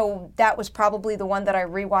darker, so that was probably the one that I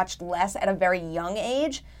rewatched less at a very young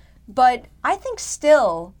age. But I think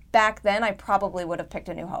still, back then, I probably would have picked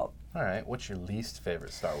A New Hope. All right. What's your least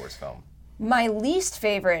favorite Star Wars film? My least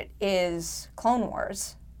favorite is Clone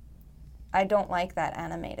Wars. I don't like that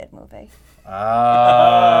animated movie.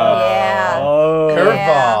 Yeah. Oh.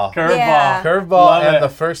 Curveball. Curveball. Yeah. Curveball, Love and it. the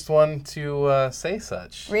first one to say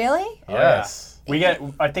such. Really? Yes.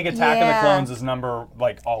 I think Attack of the Clones is number,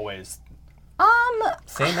 always.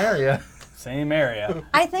 Same area. Same area.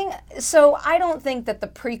 I don't think that the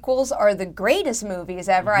prequels are the greatest movies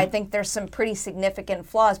ever. I think there's some pretty significant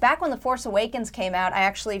flaws. Back when The Force Awakens came out, I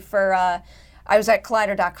was at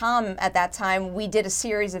Collider.com at that time. We did a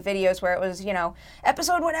series of videos where it was,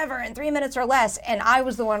 episode whatever in 3 minutes or less, and I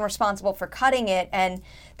was the one responsible for cutting it. And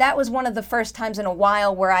that was one of the first times in a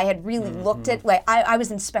while where I had really looked at, I was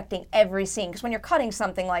inspecting every scene. Because when you're cutting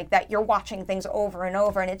something like that, you're watching things over and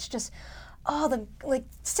over, and it's just, the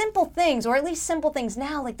simple things, or at least simple things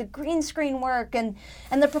now, like the green screen work and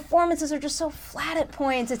the performances are just so flat at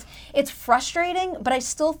points. It's frustrating, but I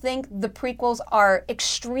still think the prequels are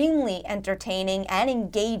extremely entertaining and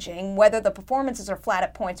engaging, whether the performances are flat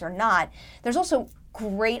at points or not. There's also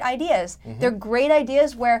great ideas. They're great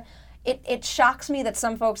ideas where it shocks me that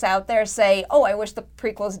some folks out there say, "Oh, I wish the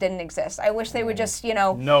prequels didn't exist. I wish they would just,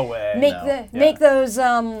 No way. make those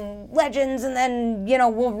legends and then,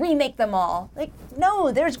 we'll remake them all." Like,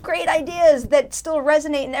 no, there's great ideas that still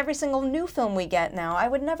resonate in every single new film we get now. I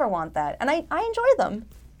would never want that. And I enjoy them.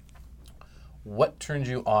 What turns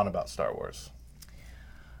you on about Star Wars?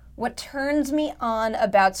 What turns me on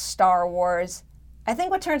about Star Wars, I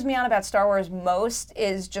think what turns me on about Star Wars most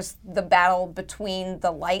is just the battle between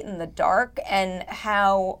the light and the dark, and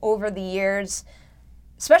how over the years,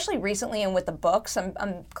 especially recently and with the books,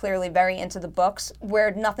 I'm clearly very into the books,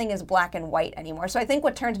 where nothing is black and white anymore. So I think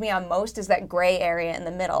what turns me on most is that gray area in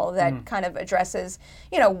the middle that kind of addresses,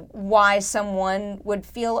 why someone would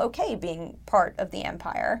feel okay being part of the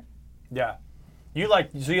Empire. Yeah. You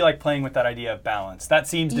like playing with that idea of balance. That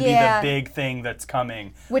seems to be the big thing that's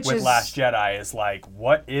coming with Last Jedi, is like,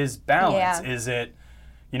 what is balance? Yeah. Is it,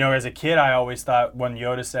 as a kid, I always thought when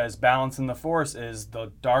Yoda says balance in the Force is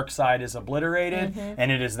the dark side is obliterated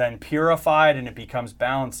and it is then purified and it becomes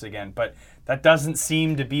balanced again. But that doesn't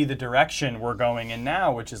seem to be the direction we're going in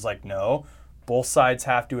now, which is like, no, both sides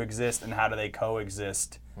have to exist, and how do they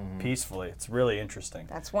coexist peacefully? It's really interesting.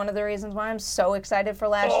 That's one of the reasons why I'm so excited for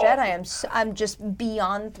Last Jedi. I'm just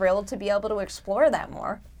beyond thrilled to be able to explore that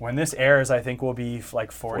more. When this airs, I think we'll be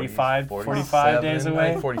like 45 days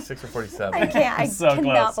away. 46 or 47. I So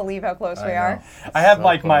cannot close. believe how close we are. I have So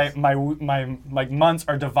like close. my months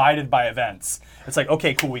are divided by events. It's like,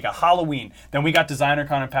 okay, cool, we got Halloween, then we got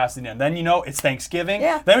DesignerCon in Pasadena, then it's Thanksgiving,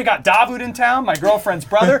 Yeah. then we got Davud in town, my girlfriend's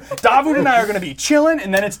brother. Davud and I are gonna be chilling,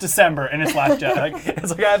 and then it's December and it's Last Jedi. It's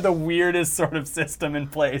like I have the weirdest sort of system in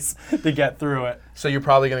place to get through it. So you're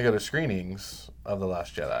probably going to go to screenings of The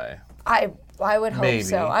Last Jedi. I would hope Maybe.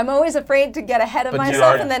 so. I'm always afraid to get ahead of But do you myself,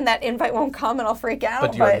 already- and then that invite won't come, and I'll freak out.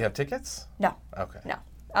 But do you already have tickets? No. Okay. No.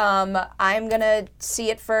 I'm going to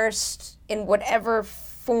see it first in whatever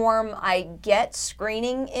form I get,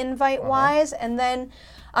 screening invite-wise, and then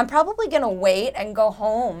I'm probably going to wait and go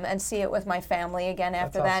home and see it with my family again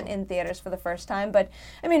after that in theaters for the first time. But,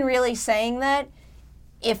 I mean, really saying that,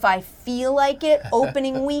 if I feel like it,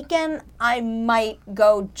 opening weekend, I might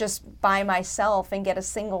go just by myself and get a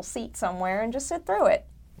single seat somewhere and just sit through it.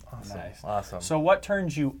 Nice. Awesome. So what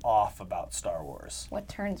turns you off about Star Wars? What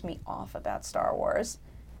turns me off about Star Wars?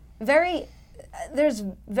 There's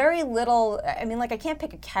very little. I mean, like, I can't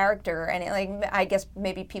pick a character, and I guess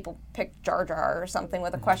maybe people pick Jar Jar or something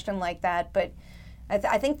with a question like that. But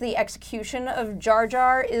I think the execution of Jar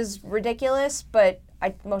Jar is ridiculous. But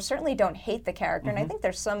I most certainly don't hate the character, and I think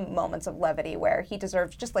there's some moments of levity where he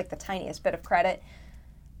deserves just like the tiniest bit of credit.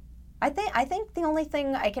 I think the only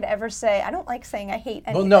thing I could ever say, I don't like saying I hate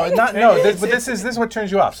anything. Well, no. But this is what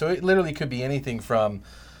turns you off. So it literally could be anything from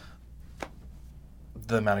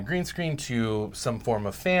the amount of green screen to some form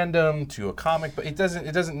of fandom to a comic, but it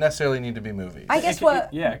doesn't necessarily need to be movies. I guess It could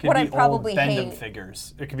what be I probably old Bendham hate.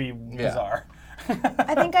 figures. It could be bizarre.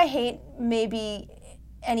 I think I hate maybe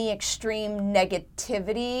any extreme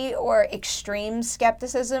negativity or extreme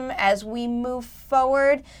skepticism as we move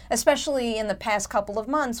forward, especially in the past couple of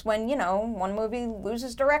months when, one movie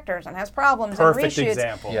loses directors and has problems Perfect and reshoots.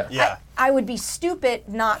 example. Yes. Yeah. I would be stupid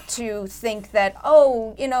not to think that,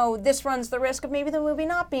 this runs the risk of maybe the movie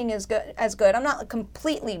not being as good. I'm not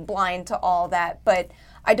completely blind to all that, but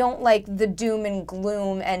I don't like the doom and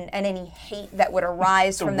gloom and any hate that would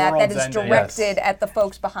arise The from that world's is ending. directed at the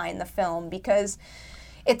folks behind the film, because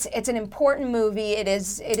it's an important movie. It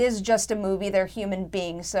is just a movie. They're human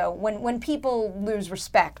beings. So when people lose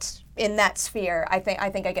respect in that sphere, I think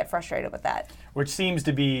I get frustrated with that. Which seems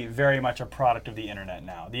to be very much a product of the internet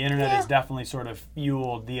now. The internet has definitely sort of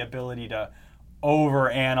fueled the ability to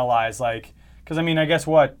overanalyze, because I guess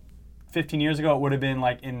 15 years ago it would have been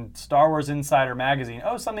like in Star Wars Insider magazine,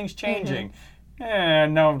 something's changing.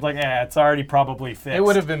 It's already probably fixed. It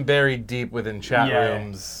would have been buried deep within chat Yeah.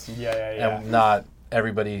 rooms. Yeah. And not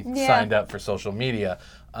everybody signed up for social media.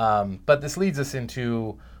 But this leads us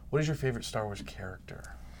into, what is your favorite Star Wars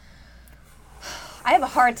character? I have a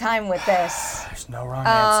hard time with this. There's no wrong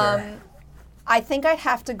answer. I think I'd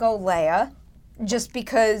have to go Leia, just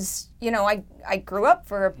because, I grew up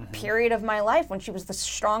for a period of my life when she was the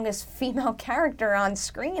strongest female character on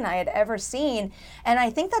screen I had ever seen. And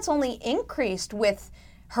I think that's only increased with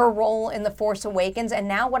her role in The Force Awakens, and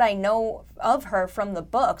now what I know of her from the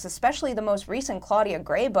books, especially the most recent Claudia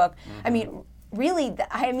Gray book. I mean, really,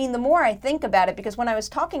 the more I think about it, because when I was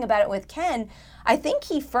talking about it with Ken, I think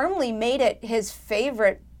he firmly made it his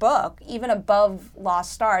favorite book, even above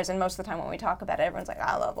Lost Stars. And most of the time when we talk about it, everyone's like,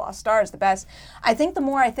 I love Lost Stars, the best. I think the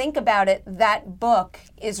more I think about it, that book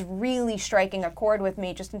is really striking a chord with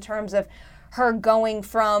me, just in terms of her going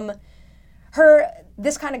from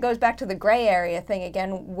this kind of goes back to the gray area thing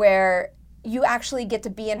again, where you actually get to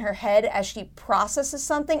be in her head as she processes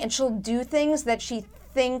something, and she'll do things that she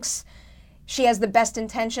thinks she has the best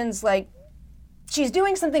intentions, like she's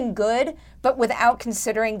doing something good, but without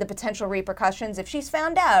considering the potential repercussions if she's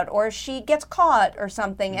found out or if she gets caught or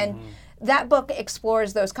something. And that book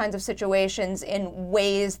explores those kinds of situations in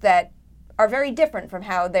ways that are very different from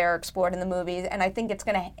how they're explored in the movies, and I think it's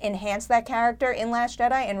going to enhance that character in Last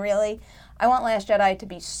Jedi, and really, I want Last Jedi to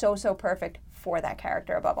be so perfect for that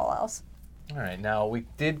character above all else. All right, now we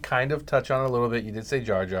did kind of touch on it a little bit. You did say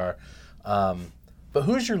Jar Jar. But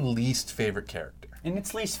who's your least favorite character? And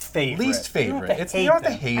it's least favorite. Least favorite. You don't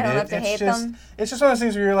have to hate You don't have to them. hate it. I don't have to hate them. It's just one of those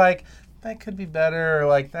things where you're like, that could be better, or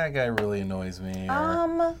like, that guy really annoys me.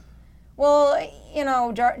 Well, you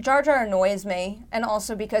know, Jar Jar annoys me, and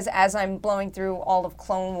also because as I'm blowing through all of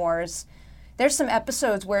Clone Wars, there's some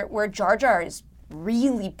episodes where Jar Jar is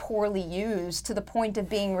really poorly used to the point of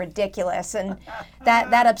being ridiculous, and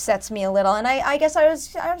that upsets me a little. And I guess I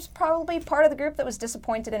was probably part of the group that was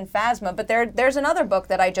disappointed in Phasma. But there's another book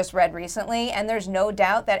that I just read recently, and there's no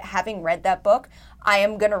doubt that having read that book, I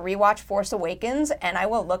am going to rewatch Force Awakens, and I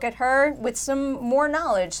will look at her with some more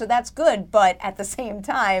knowledge. So that's good, but at the same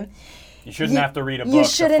time, you shouldn't have to read a book you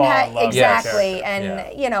shouldn't to fall have in love exactly, with that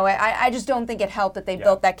character. and you know, I just don't think it helped that they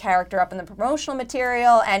built that character up in the promotional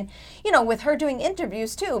material, and you know, with her doing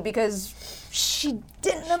interviews too, because she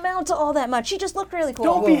didn't amount to all that much. She just looked really cool.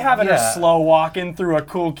 Don't be having her Yeah. slow walking through a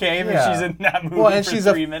cool cave Yeah. and she's in that movie Well, and for she's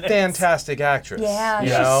 3 a minutes. fantastic actress. Yeah, you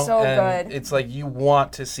she's know? so and good. It's like you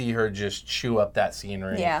want to see her just chew up that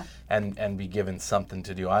scenery Yeah. and be given something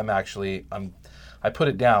to do. I put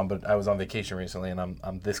it down, but I was on vacation recently, and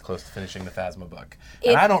I'm this close to finishing the Phasma book.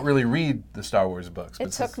 And I don't really read the Star Wars books.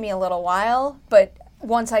 It took me a little while, but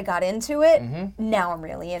once I got into it, now I'm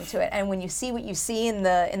really into it. And when you see what you see in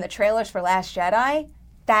the trailers for Last Jedi,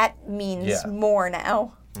 that means Yeah. more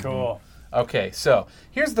now. Cool. Okay, so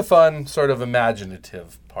here's the fun, sort of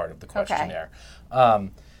imaginative part of the questionnaire.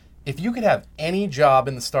 If you could have any job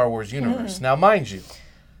in the Star Wars universe, now mind you,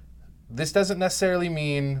 this doesn't necessarily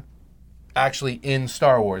mean actually in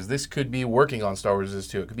Star Wars. This could be working on Star Wars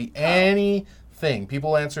too. It could be anything.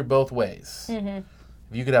 People answer both ways.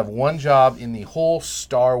 If you could have one job in the whole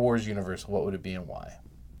Star Wars universe, what would it be and why?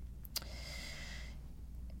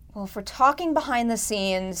 Well, if we're talking behind the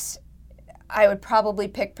scenes, I would probably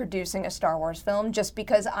pick producing a Star Wars film just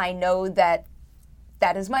because I know that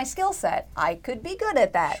is my skill set. I could be good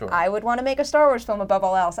at that. Sure. I would want to make a Star Wars film above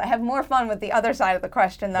all else. I have more fun with the other side of the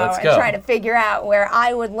question, though, Let's and go. trying to figure out where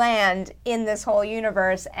I would land in this whole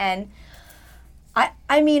universe. And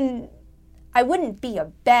I mean, I wouldn't be a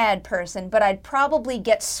bad person, but I'd probably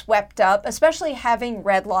get swept up, especially having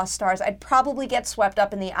read Lost Stars, I'd probably get swept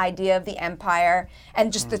up in the idea of the Empire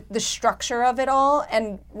and just the structure of it all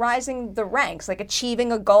and rising the ranks, like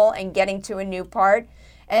achieving a goal and getting to a new part.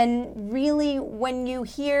 And really, when you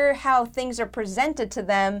hear how things are presented to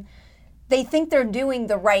them, they think they're doing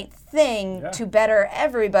the right thing to better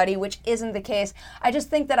everybody, which isn't the case. I just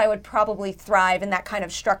think that I would probably thrive in that kind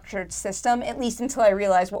of structured system, at least until I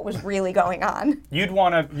realized what was really going on.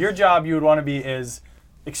 Your job you would want to be is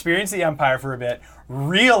experience the Empire for a bit,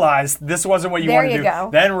 realize this wasn't what you There want to you do, go.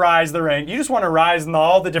 then rise the rank. You just want to rise in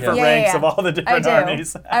all the different ranks of all the different I do.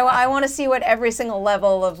 armies. I want to see what every single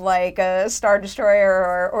level of like a Star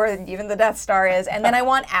Destroyer or even the Death Star is, and then I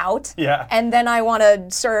want out. Yeah. And then I want to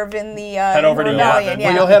serve in the over to rebellion. Yavin. Yeah.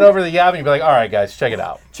 Well, you'll head over to the Yavin and be like, all right, guys, check it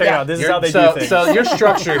out. Check it out. This is how they so, do things. So your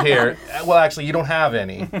structure here, well, actually, you don't have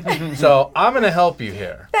any. So I'm going to help you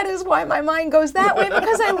here. That is why my mind goes that way,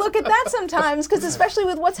 because I look at that sometimes, because especially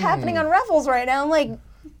with what's happening on Rebels right now, I'm like,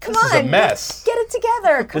 come This is on, a mess. get it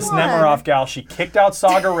together. Come This on. Nemeroff gal, she kicked out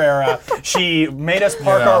Saw Gerrera. She made us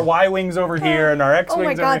park our Y-Wings over here and our X-Wings Oh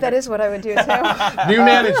my over God, here. that is what I would do too. New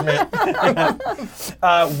management.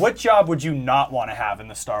 What job would you not want to have in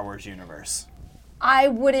the Star Wars universe? I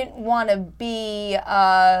wouldn't want to be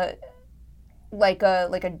like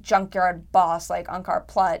a junkyard boss like Ankar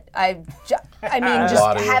Plutt. I mean, just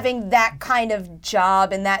Lot of you. having that kind of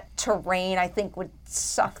job in that terrain, I think would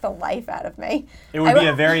suck the life out of me. It would be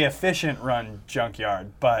a very efficient run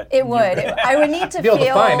junkyard, but It would. I would need to Be able to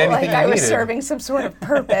feel find like anything I you was needed. serving some sort of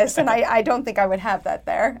purpose, and I don't think I would have that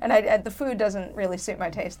there. And the food doesn't really suit my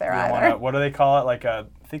taste there either. what do they call it? Like I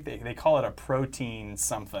think they call it a protein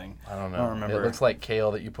something. I don't know. I don't remember. It looks like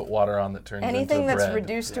kale that you put water on that turns Anything into that's bread.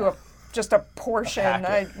 reduced to just a portion,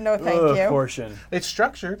 packet. no thank Ugh, you. Portion. It's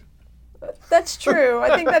structured. That's true.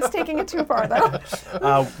 I think that's taking it too far,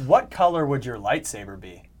 though. What color would your lightsaber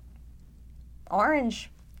be?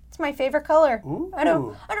 Orange. It's my favorite color. Ooh. I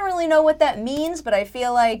don't really know what that means, but I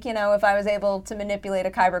feel like, if I was able to manipulate a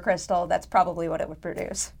kyber crystal, that's probably what it would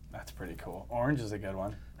produce. That's pretty cool. Orange is a good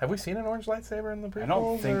one. Have we seen an orange lightsaber in the prequels? I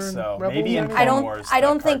don't think or so. Rebels Maybe or in anything? Clone Wars, I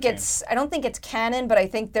don't think cartoon. it's canon, but I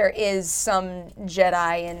think there is some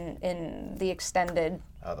Jedi in the extended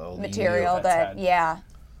the material that's that had. yeah.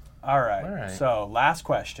 All right. All right. So, last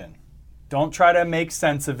question. Don't try to make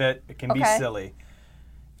sense of it. It can be Okay. silly.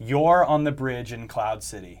 You're on the bridge in Cloud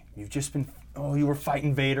City. You've just been, you were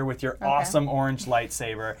fighting Vader with your awesome orange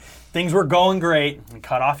lightsaber. Things were going great. You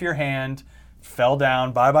cut off your hand, fell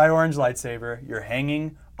down. Bye-bye orange lightsaber. You're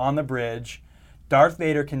hanging on the bridge. Darth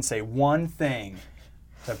Vader can say one thing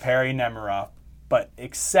to Perry Nemiroff, but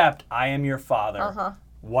except I am your father.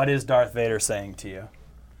 What is Darth Vader saying to you?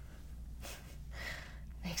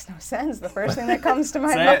 Makes no sense. The first thing that comes to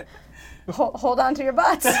my Say mind. it. Hold on to your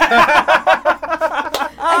butts.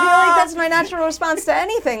 I feel like that's my natural response to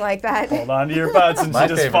anything like that. Hold on to your butts, and she My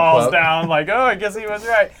just favorite falls quote. down like, oh, I guess he was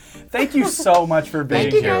right. Thank you so much for being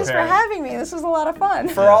Thank you here, guys for Perry. having me. This was a lot of fun.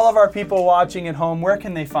 For all of our people watching at home, where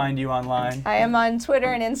can they find you online? I am on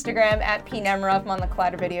Twitter and Instagram at PNemrov. I'm on the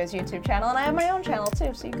Collider Videos YouTube channel, and I have my own channel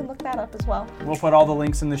too, so you can look that up as well. We'll put all the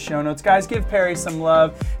links in the show notes. Guys, give Perry some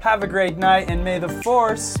love. Have a great night, and may the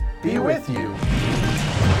Force Be with you.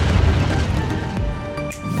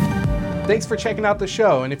 Thanks for checking out the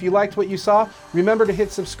show, and if you liked what you saw, remember to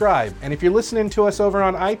hit subscribe. And if you're listening to us over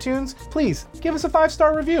on iTunes, please give us a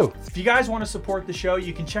 5-star review. If you guys want to support the show,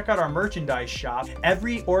 you can check out our merchandise shop.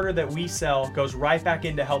 Every order that we sell goes right back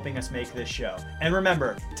into helping us make this show. And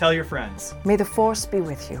remember, tell your friends. May the Force be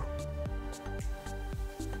with you.